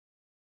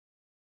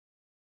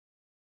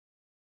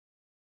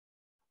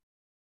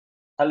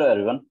Hello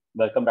everyone,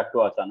 welcome back to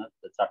our channel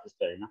the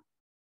chartist arena.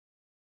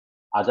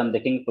 आज हम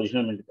देखेंगे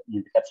positional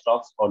midcap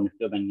stocks और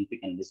Nifty और bank Nifty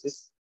analysis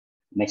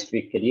next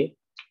week के लिए।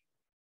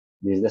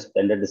 This is the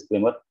standard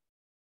disclaimer.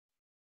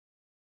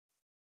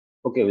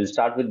 Okay, will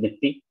start with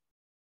Nifty.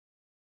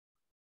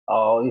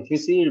 If you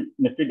see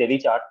Nifty daily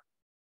chart,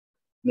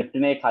 Nifty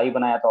ने एक high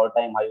बनाया था, ऑल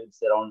टाइम हाई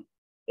से अराउंड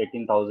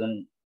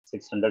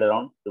 18,600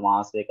 अराउंड। तो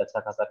वहां से एक अच्छा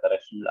खासा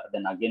करेक्शन मिला,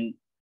 then again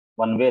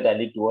one way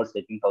rally towards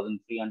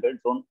 18,300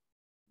 zone,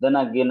 then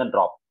again a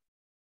drop.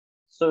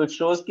 So it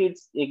shows कि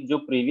एक जो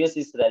प्रीवियस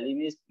इस रैली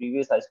में इस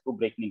प्रीवियस हाई को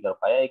ब्रेक नहीं कर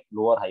पाया, एक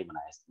लोअर हाई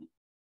बनाया इसने।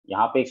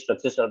 यहाँ पे एक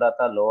स्ट्रक्चर चल रहा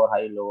था, lower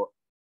high lower,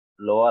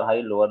 lower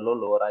high lower लो,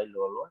 लोअर हाई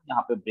लोअर लो।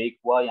 यहाँ पे ब्रेक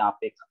हुआ, यहाँ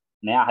पे एक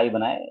नया हाई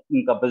बनाया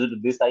in comparison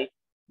to this high,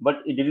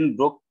 but it didn't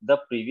broke the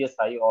previous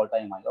high, all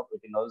time high of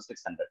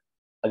 18,600।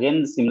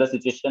 Again similar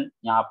situation,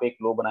 यहाँ पे एक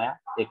लो बनाया,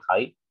 एक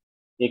हाई,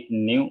 एक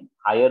न्यू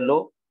हायर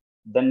लो,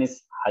 देन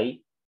इस हाई।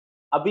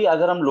 अभी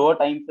अगर हम लोअर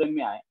टाइम फ्रेम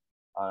में आए,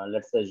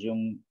 let's assume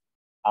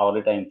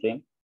hourly time frame,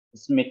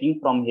 it's making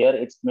from here,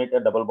 it's made a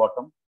double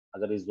bottom.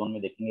 अगर इस जोन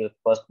में देखेंगे,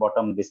 first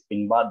bottom this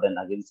pin bar, then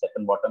again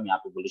second bottom, यहाँ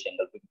पे बुलिश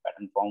एंगल पे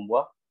पैटर्न फॉर्म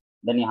हुआ,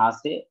 देन यहाँ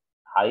से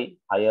high,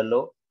 higher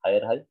low,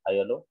 higher high,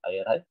 higher low,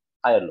 higher high,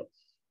 higher low.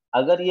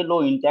 अगर ये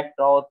लो इंटैक्ट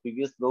रहा और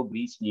प्रीवियस लो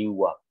ब्रीच नहीं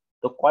हुआ,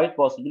 तो quite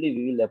possibly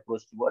we will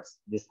approach towards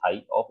this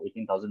high of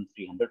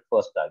 18,300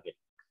 first target.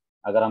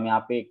 अगर हम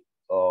यहाँ पे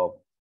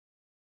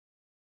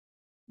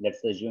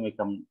लेट्स अज्यूम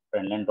एक हम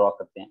ट्रेंड लाइन ड्रॉ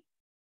करते हैं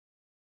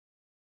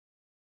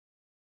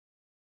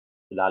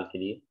फिलहाल के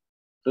लिए,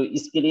 तो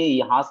इसके लिए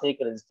यहाँ से एक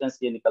रेजिस्टेंस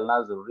ये निकलना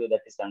जरूरी है,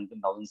 दैट इज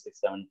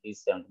 17,670,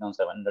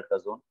 17,700 का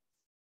जोन।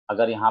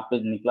 अगर यहाँ पे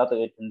निकला तो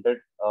 800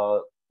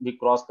 भी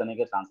क्रॉस करने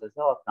के चांसेस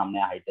है, और हम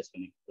नया हाई टेस्ट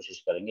करने की कोशिश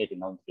करेंगे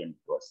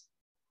 18,300।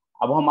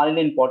 अब हमारे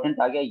लिए इंपॉर्टेंट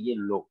आ गया ये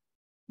लो।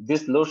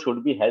 This low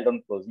should be held on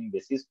closing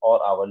basis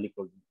और hourly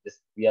closing.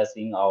 This we are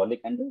seeing hourly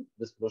candle,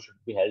 this low should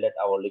be held at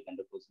hourly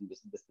candle closing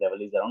basis. This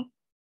level is around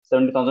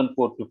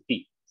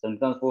 17,450।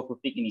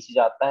 17,450 के नीचे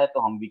जाता है तो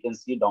हम we can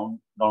see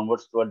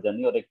downwards toward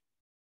journey, और एक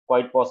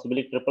quite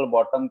possibly triple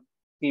bottom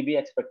की भी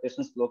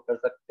एक्सपेक्टेशंस लोग कर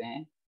सकते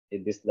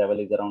हैं। This level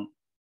is around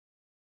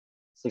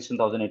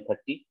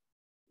 16,830।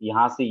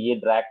 यहाँ से ये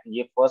ड्रैग,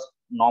 ये फर्स्ट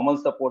नॉर्मल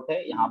सपोर्ट है,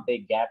 यहाँ पे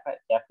गैप है,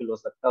 गैप फिल हो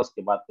सकता है,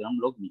 उसके बाद फिर हम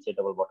लोग नीचे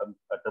डबल बॉटम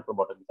ट्रिपल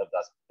बॉटम की तरफ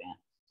जा सकते हैं।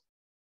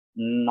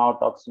 Now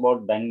talks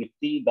about bank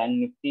Nifty. Bank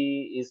Nifty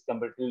is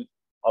comparatively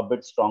a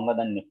bit stronger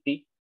than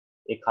Nifty.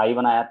 एक हाई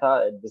बनाया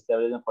था, दिस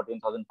लेवल में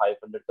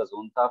 14,500 का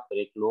जोन था, फिर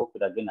एक लो,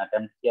 फिर अगेन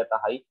अटेम्प्ट किया था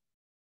हाई,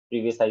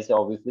 प्रीवियस हाई से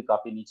ऑब्वियसली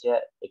काफी नीचे है,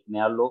 एक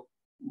नया लो।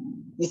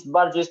 इस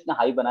बार जो इसने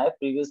हाई बनाया,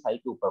 प्रीवियस हाई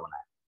के ऊपर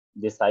बनाया,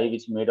 this high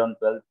which made on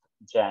 12th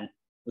Jan,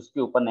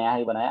 उसके ऊपर नया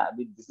हाई बनाया।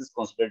 अभी दिस इज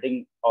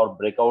कंसिडरिंग और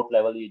ब्रेकआउट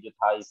लेवल, ये जो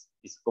था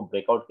इसको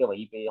ब्रेकआउट के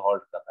वहीं पे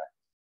हॉल्ट कर रहा है।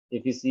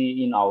 If you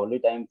see in hourly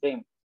time frame,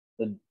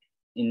 तो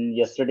in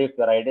yesterday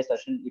Friday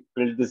session it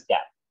filled this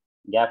gap,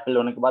 gap fill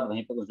होने के बाद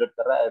वहीं पे कंसिडर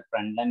कर रहा है।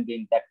 ट्रेंड लाइन भी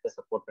इंटैक्ट है,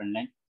 सपोर्ट ट्रेंड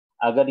लाइन।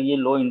 अगर ये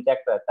लो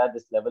इंटैक्ट रहता है,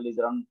 दिस लेवल इज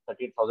अराउंड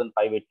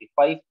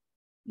 30,585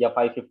 या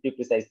 550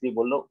 प्रिसाइसली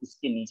बोल लो,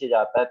 उसके नीचे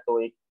जाता है तो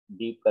एक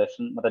डीप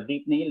करेक्शन, मतलब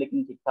डीप नहीं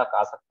लेकिन ठीक ठाक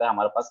आ सकता है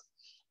हमारे पास।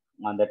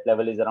 दैट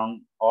लेवल इज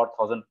अराउंड और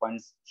 1,000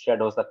 पॉइंट्स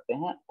शेड हो सकते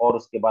हैं, और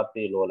उसके बाद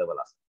फिर लो लेवल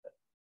आ सकता है।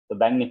 तो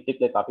बैंक निफ्टी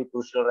के लिए काफी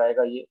क्रूशियल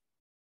रहेगा ये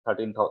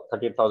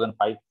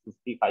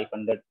 13,550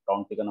 500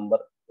 round figure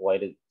number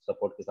wide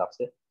support के हिसाब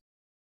से।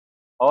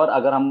 और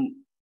अगर हम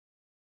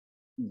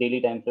डेली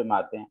टाइम फ्रेम में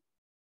आते हैं,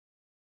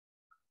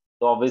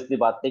 तो ऑब्वियसली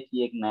बात है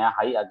कि एक नया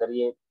हाई, अगर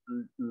ये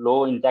लो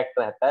इंटैक्ट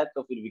रहता है,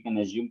 तो फिर वी कैन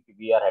एज्यूम कि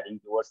we are heading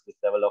towards this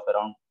level of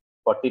around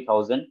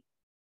 40,000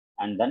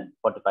 and then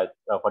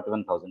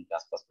 41,000 के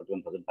आसपास,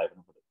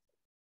 41,500।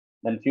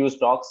 देन फ्यू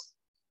स्टॉक्स,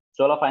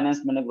 चोला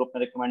फाइनेंस मैंने ग्रुप में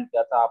रिकमेंड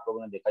किया था, आप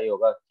लोगों ने देखा ही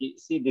होगा कि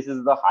see this is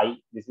the high,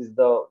 this is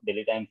the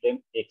daily time frame,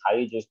 एक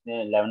हाई जो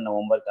इसने 11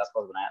 नवंबर के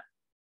आसपास बनाया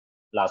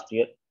लास्ट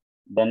ईयर।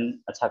 देन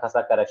अच्छा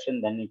खासा correction,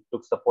 then it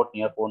took support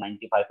near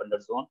 490-500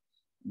 zone,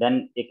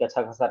 then एक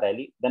अच्छा खासा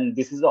rally, then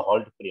this is a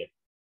halt period.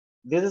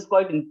 This is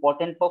quite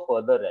important for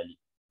further rally.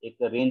 एक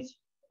रेंज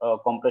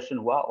कंप्रेशन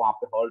हुआ, वहां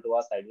पे हॉल्ट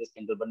हुआ, साइडवेज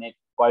कैंडल बने,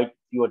 quite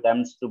few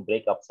attempts to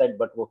break upside,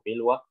 but वो फेल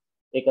हुआ।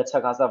 एक अच्छा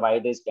खासा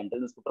वाइड रेंज कैंडल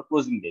ने उसके ऊपर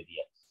क्लोजिंग दे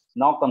दिया।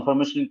 नाउ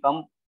कंफर्मेशन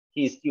कम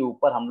कि इसके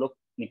ऊपर हम लोग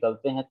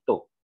निकलते हैं,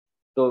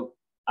 तो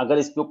अगर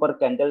इसके ऊपर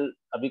कैंडल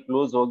अभी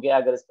क्लोज हो गया,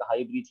 अगर इसका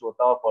हाई ब्रीच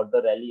होता है और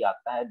फर्दर रैली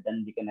आता है,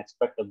 then we can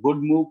expect a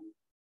good move.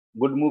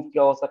 Good move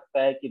क्या हो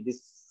सकता है कि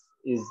this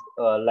is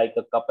like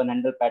a cup and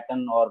handle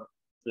pattern और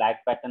flag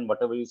pattern,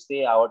 whatever you say,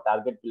 our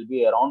target will be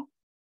around,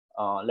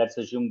 let's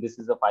assume this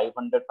is a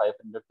 500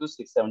 to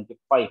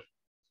 675,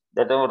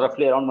 that is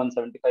roughly around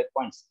 175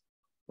 points।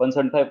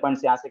 175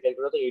 points यहाँ से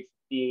calculate हो तो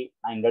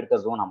 850-900 का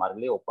zone हमारे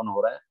लिए open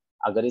हो रहा है,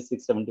 अगर ये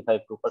 675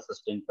 के ऊपर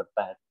सस्टेन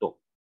करता है तो।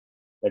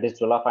 That is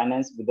Chola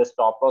Finance with a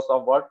stop loss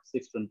of what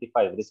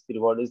 625, risk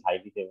reward is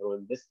highly favorable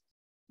in this।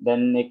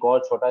 Then एक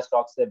और छोटा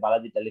स्टॉक है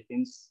Balaji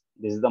telefilms.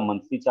 This is the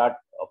monthly chart,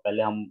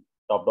 पहले हम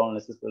टॉप डाउन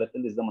एनालिसिस कर लेते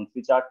हैं। This is the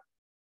monthly chart.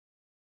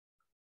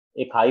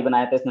 एक हाई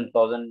बनाया था इसने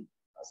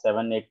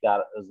 7-8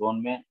 के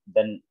जोन में,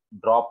 then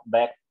drop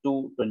back to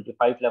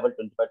 25 level,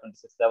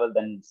 25-26 level,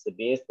 then it's a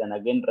base, then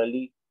again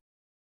rally,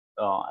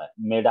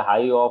 made a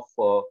high of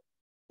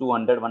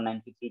 200,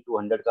 193,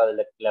 200 का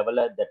level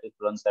है, that is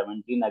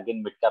 2017.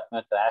 Again mid cap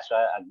में crash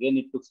आया, again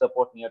it took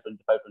support near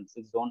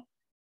 25-26 zone.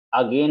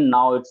 Again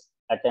now it's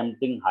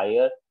attempting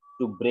higher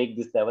to break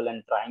this level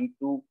and trying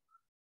to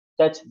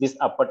touch this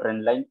upper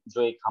trend line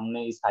जो एक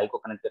हमने इस high को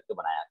connect करके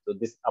बनाया. तो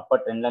this upper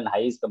trend line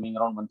high is coming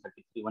around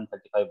 133,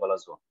 135 वाला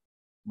zone,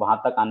 वहां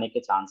तक आने के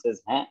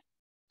चांसेस हैं.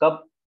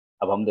 कब?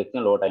 अब हम देखते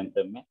हैं लोअर टाइम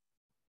फ्रेम में.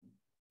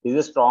 This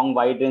is strong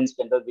wide range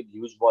candle with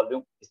huge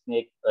volume. इसने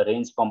एक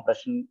रेंज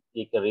कंप्रेशन,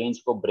 एक रेंज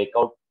को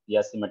ब्रेकआउट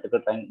या symmetrical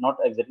triangle,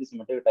 not exactly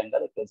symmetrical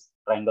triangle, एक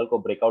ट्रायंगल को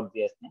ब्रेकआउट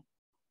दिया इसने.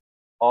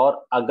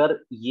 और अगर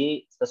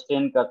ये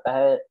सस्टेन करता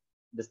है,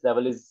 this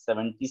level is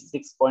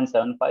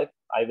 76.75,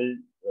 I will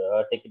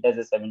take it as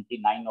a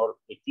 79 और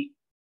 80,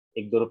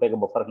 1-2 रुपए का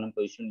बफर करने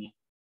कोई इशू नहीं है.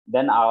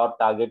 Then our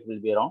target will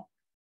be around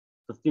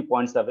 50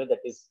 points away,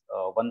 that is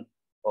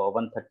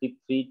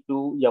 133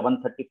 to या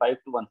 135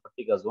 टू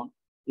 140 का जोन.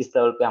 इस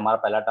लेवल पे हमारा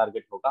पहला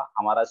टारगेट होगा.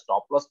 हमारा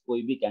स्टॉप लॉस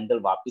कोई भी कैंडल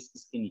वापस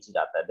इसके नीचे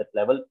जाता है, that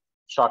level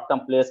short term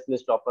players के लिए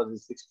स्टॉप लॉस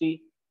इज 60,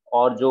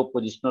 और जो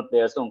पोजिशनल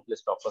प्लेयर्स हैं उनके लिए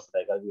स्टॉप लॉस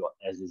रहेगा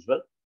as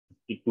usual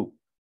 52.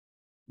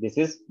 This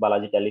is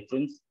Balaji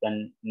telefilms.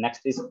 Then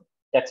next is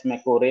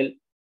टेक्समैकोरेल.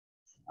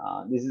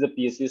 This is a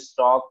PSU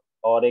stock.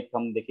 और एक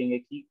हम देखेंगे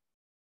कि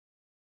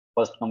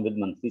first come with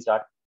monthly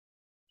chart.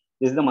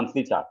 This is the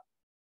monthly chart.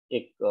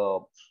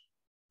 एक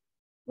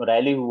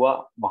रैली हुआ,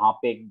 वहां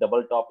पे एक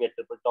डबल टॉप या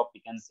ट्रिपल टॉप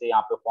पिकन से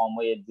यहाँ पे फॉर्म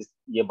हुआ.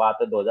 ये बात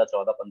है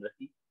 2014-15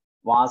 की.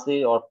 वहां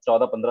से और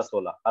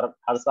 14-15-16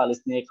 हर साल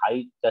इसने एक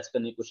हाई टच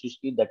करने की कोशिश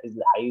की, that is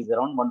high is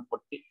around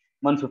 140,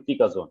 150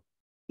 का जोन.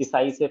 इस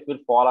हाई से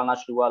फिर फॉल आना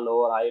शुरू हुआ,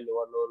 लोअर हाई,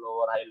 लोअर लो,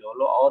 लोअर हाई, लोअर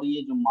लो. और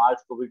ये जो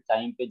मार्च कोविड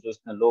टाइम पे जो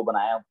इसने लो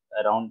बनाया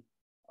अराउंड,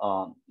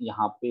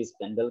 यहाँ पे इस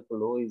कैंडल को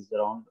लो इज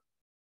अराउंड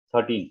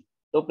 13,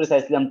 तो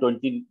प्रिसाइसली हम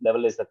 20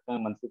 लेवल ले सकते हैं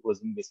मंथली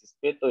क्लोजिंग बेसिस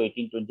पे. तो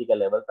 18-20 का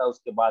लेवल था.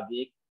 उसके बाद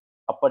ये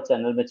अपर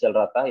चैनल में चल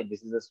रहा था.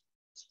 दिस इज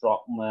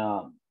स्ट्रॉक,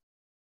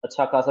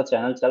 अच्छा खासा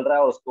चैनल चल रहा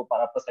है और उसको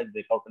ऊपर अपर साइड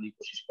ब्रेकआउट करने की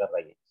कोशिश कर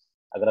रही है.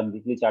 अगर हम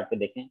वीकली चार्ट पे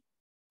देखें,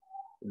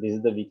 this is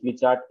the weekly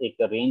chart. एक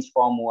रेंज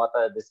फॉर्म हुआ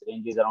था, this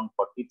range is around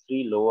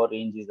 43, lower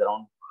range is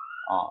around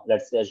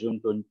let's say assume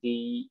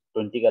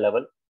 20 का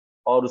लेवल,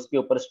 और उसके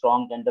ऊपर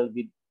strong candle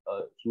with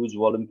huge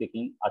volume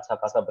picking, अच्छा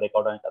खासा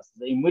ब्रेकआउट आने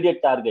का.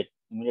 Immediate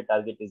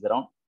target is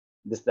around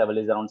this level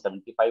is around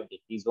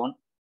 75-80 zone.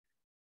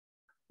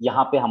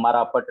 यहाँ पे हमारा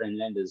अपर ट्रेंड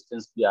लाइन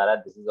रेजिस्टेंस भी आ रहा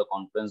है. This is a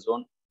conference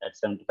zone eight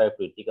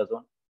 75-80 का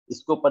जोन.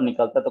 इसके ऊपर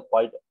निकलता है तो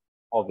क्वाइट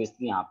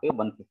ऑब्वियसली यहाँ पे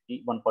 150,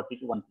 140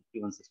 टू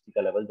 150, 160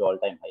 का लेवल जो ऑल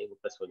टाइम हाई वो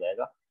टच हो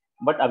जाएगा.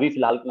 बट अभी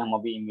फिलहाल के लिए हम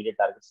अभी इमीडिएट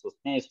टारगेट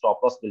सोचते हैं.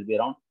 Stop loss will be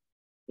around,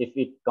 if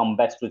it come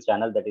back to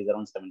channel, that is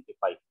around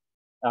 75,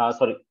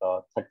 sorry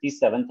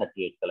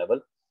 37-38 का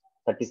लेवल.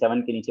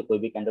 37 के नीचे कोई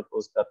भी कैंडल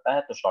क्लोज करता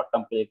है तो शॉर्ट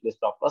टर्म प्लेयर के लिए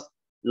stop loss.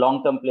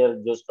 Long term player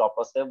जो स्टॉप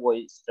लॉस है वो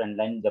इस ट्रेंड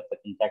लाइन जब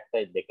तक इंटैक्ट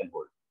है they can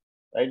hold.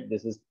 Right,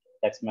 this is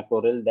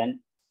TEXRAIL. Then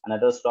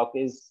another stock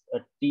is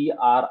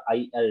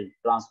TRIL,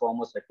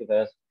 Transformers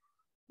Rectifiers.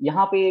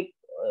 यहाँ पे एक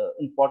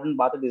important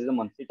बात है, this is a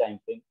monthly time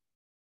frame.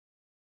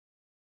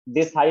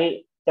 This high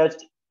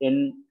touched in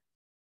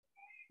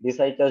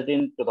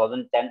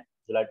 2010,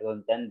 July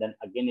 2010. Then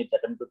again it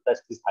attempted to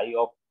touch this high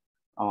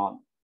of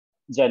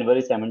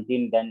January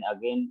 17, then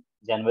again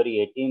January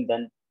 18,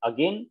 then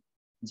again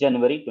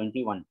January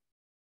 21.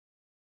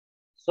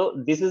 So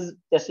this is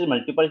tested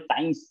multiple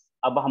times.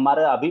 अब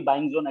हमारा अभी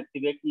buying zone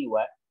activate नहीं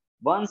हुआ है.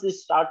 Once it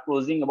start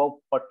closing about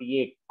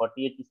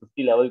 48 to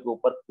 50 level के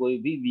ऊपर कोई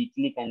भी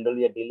वीकली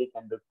कैंडल या डेली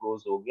कैंडल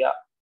क्लोज हो गया,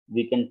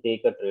 we can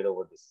take a trade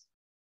over this.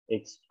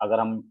 एक अगर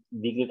हम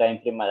वीकली टाइम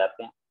फ्रेम में आ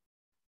जाते हैं,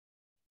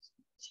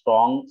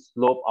 स्ट्रॉन्ग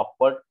स्लोप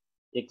अपवर्ड,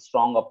 एक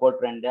स्ट्रॉन्ग अपवर्ड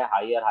ट्रेंड है.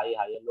 Higher high,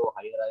 higher low,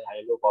 higher high,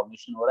 higher low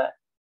formation हो रहा है.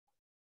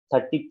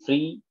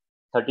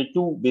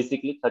 32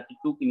 बेसिकली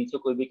 32 के नीचे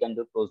कोई भी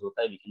कैंडल क्लोज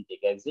होता है, वी कैन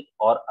टेक एग्जिट.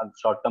 और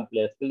शॉर्ट टर्म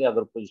प्लेयर्स के लिए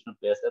अगर पोजिशनल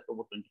प्लेयर्स है तो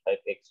वो 25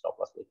 के स्टॉप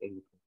लॉस लेके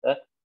एग्जिट होता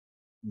है.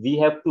 We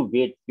have to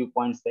wait few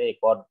points है,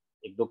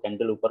 एक दो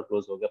कैंडल ऊपर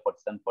क्लोज हो गया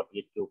 47,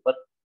 48 के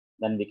ऊपर,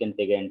 then we can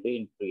take entry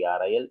into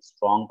RIL.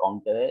 Strong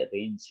counter है,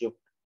 रेंज शिफ्ट,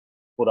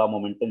 पूरा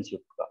मोमेंटम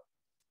शिफ्ट का.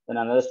 Then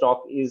another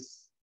stock is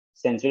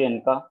century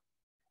Enka.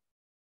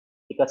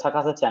 एक अच्छा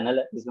खासा चैनल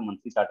है, जिसमें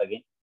मंथली चार्ट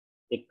अगेन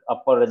एक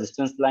अपर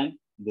resistance line.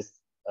 This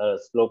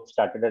slope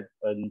started at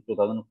in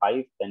 2005,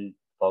 then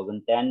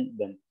 2010,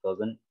 then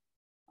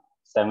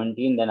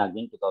 2017, then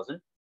again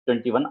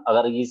 2021.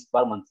 अगर ये इस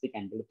बार मंथली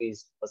कैंडल पे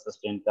इस पर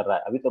सस्टेन कर रहा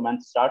है, अभी तो मंथ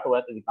स्टार्ट हुआ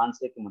है तो विकांत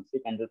से कि मंथली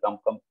कैंडल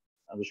कम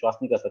विश्वास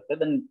नहीं कर सकते.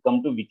 Then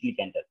come to weekly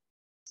candle.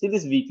 See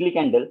this weekly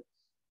candle,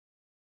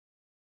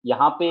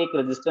 यहाँ पे एक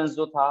रेजिस्टेंस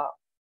जो था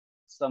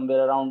somewhere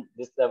around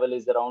this level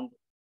is around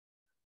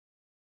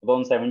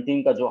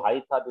 2017 का जो हाई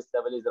था, this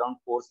level is around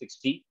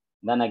 460.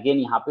 Then again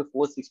यहाँ पे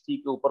 460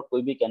 के ऊपर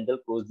कोई भी कैंडल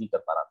क्लोज नहीं कर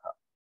पा रहा था.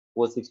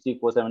 460,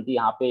 470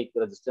 यहाँ पे एक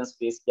रेजिस्टेंस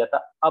फेस किया था.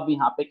 अब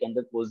यहाँ पे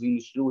कैंडल क्लोजिंग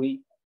शुरू हुई,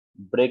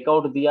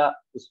 ब्रेकआउट दिया,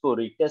 उसको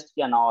रिटेस्ट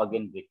किया, now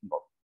again breaking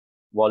out.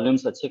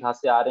 Volumes अच्छे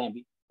खासे आ रहे हैं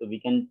अभी. तो we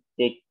can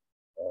take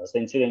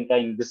century Enka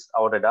in this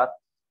our radar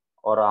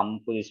और हम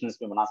पोजिशनल्स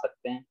में बना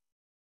सकते हैं।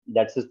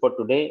 That's it for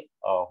today.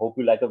 Hope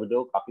you like a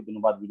video. काफी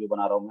दिनों बाद वीडियो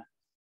बना रहा हूँ मैं,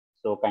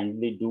 so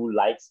kindly do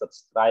like,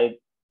 subscribe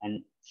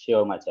and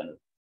share my channel.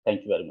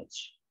 Thank you very much.